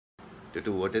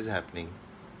Tutu, what is happening?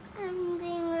 I'm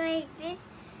being like this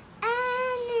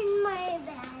and in my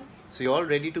bag. So you're all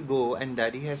ready to go and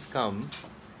Daddy has come.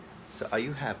 So are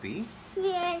you happy?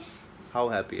 Yes, How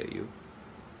happy are you?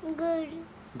 good.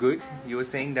 Good? You were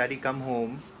saying Daddy come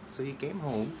home. So he came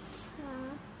home.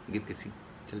 Give kissy.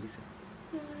 Jaldi se.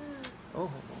 Oh.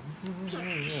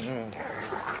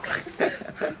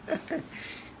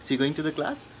 So you going to the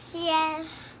class? Yes.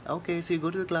 Okay, so you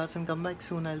go to the class and come back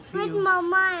soon. I'll see With you.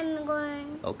 Mama I'm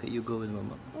going. Okay, you go with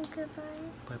Mama. Okay, bye.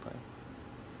 Bye-bye.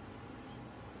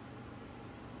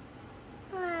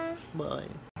 Bye. Bye.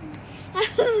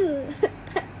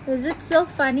 Was it so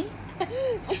funny?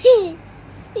 He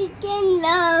can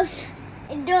laugh.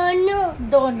 I don't know.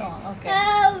 Don't know. Okay.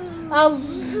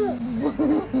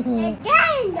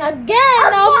 Again.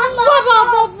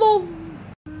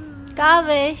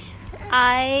 Kavish,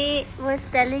 I was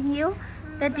telling you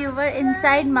that you were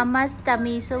inside Mama's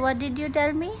tummy. So what did you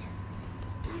tell me?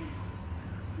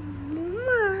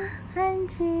 Mama.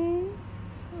 Hanji.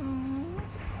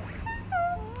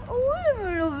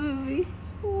 baby.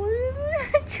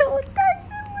 छोटा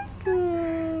सा बच्चा.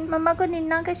 मम्मा को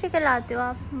निन्ना कैसे खिलाते हो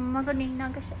आप? मम्मा को निन्ना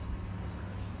कैसे?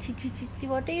 ची,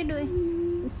 what are you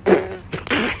doing?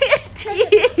 Try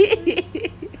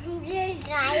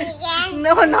again.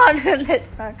 No,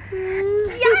 let's not.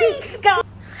 Yikes, God.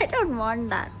 I don't want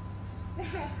that.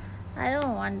 I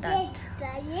don't want that. Let's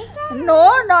try again.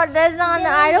 No, that's not.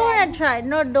 I don't want to try.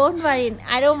 No, don't worry.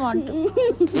 I don't want to.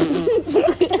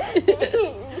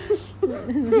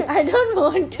 I don't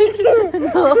want to.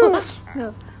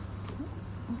 No.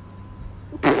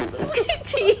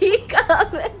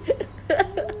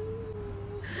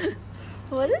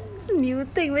 What is this new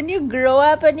thing? When you grow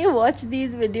up and you watch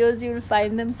these videos, you'll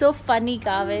find them so funny,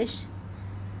 Kavish.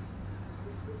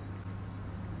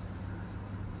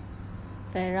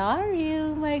 Where are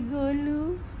you, my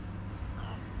Golu?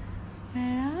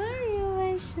 Where are you,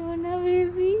 my Shona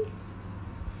baby?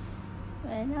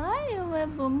 Where are you, my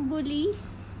Bumbuli?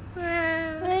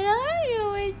 Where are you,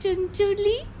 my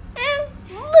Chunchuli?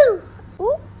 Boo.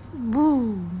 Oh,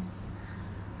 boo.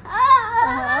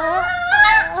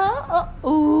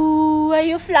 Ooh, are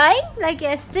you flying like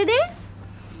yesterday?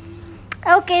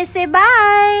 Okay, say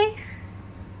bye.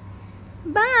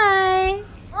 Bye.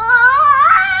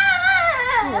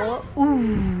 Oh,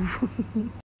 ooh.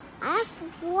 I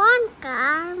have one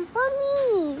car for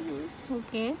me.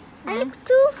 Okay. I look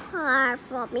too far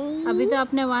for me. अभी तो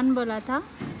आपने 1 बोला था.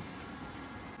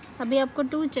 अभी आपको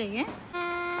 2 चाहिए.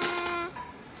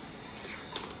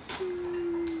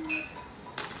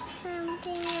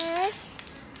 Something else.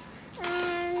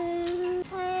 And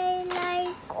I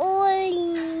like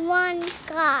only one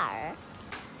car.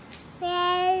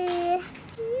 Well,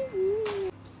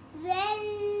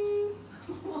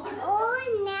 oh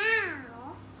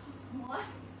now. What?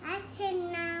 I said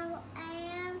now I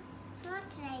am not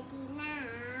ready now.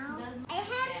 I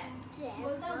have to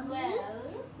for me.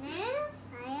 Now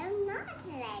I am not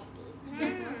ready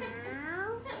now.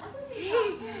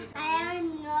 I am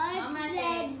not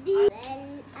ready. Well,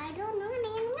 I don't know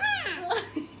now.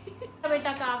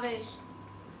 Beta Kavish,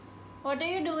 what are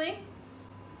you doing?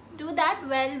 Do that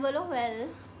well, bolo well.